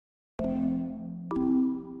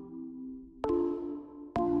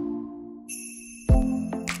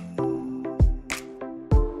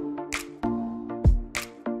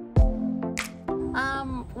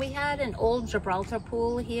had an old Gibraltar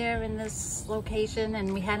pool here in this location,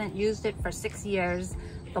 and we hadn't used it for 6 years.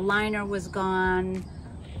 The liner was gone.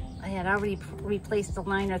 I had already replaced the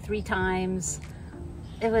liner 3 times.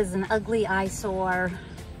 It was an ugly eyesore,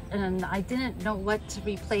 and I didn't know what to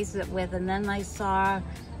replace it with. And then I saw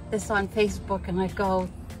this on Facebook, and I go,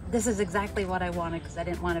 this is exactly what I wanted, because I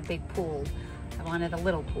didn't want a big pool. I wanted a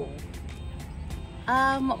little pool.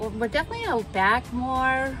 We're definitely out back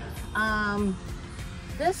more.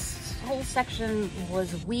 This whole section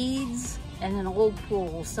was weeds and an old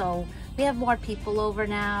pool, so we have more people over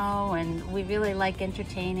now, and we really like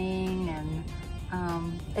entertaining, and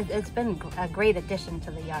it's been a great addition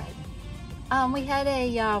to the yard. We had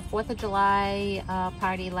a 4th of July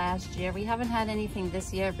party last year. We haven't had anything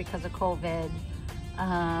this year because of COVID,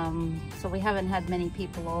 so we haven't had many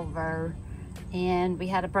people over. And we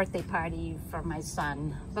had a birthday party for my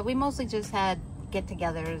son, but we mostly just had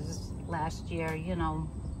get-togethers last year, you know,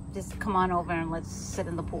 just come on over and let's sit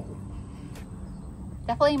in the pool.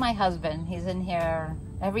 Definitely my husband. He's in here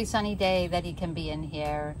every sunny day that he can be in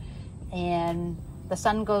here, and the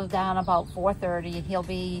sun goes down about 4:30. He'll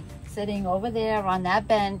be sitting over there on that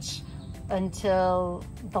bench until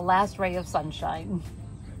the last ray of sunshine.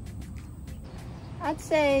 I'd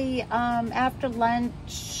say after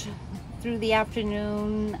lunch through the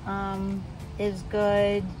afternoon is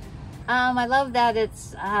good. I love that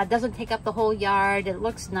it's doesn't take up the whole yard. It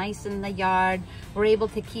looks nice in the yard. We're able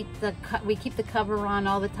to keep the cover on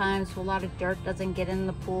all the time, so a lot of dirt doesn't get in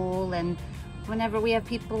the pool. And whenever we have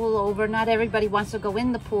people over, not everybody wants to go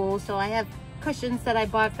in the pool, so I have cushions that I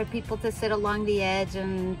bought for people to sit along the edge,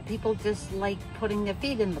 and people just like putting their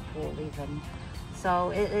feet in the pool even.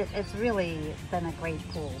 So it's really been a great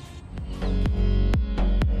pool.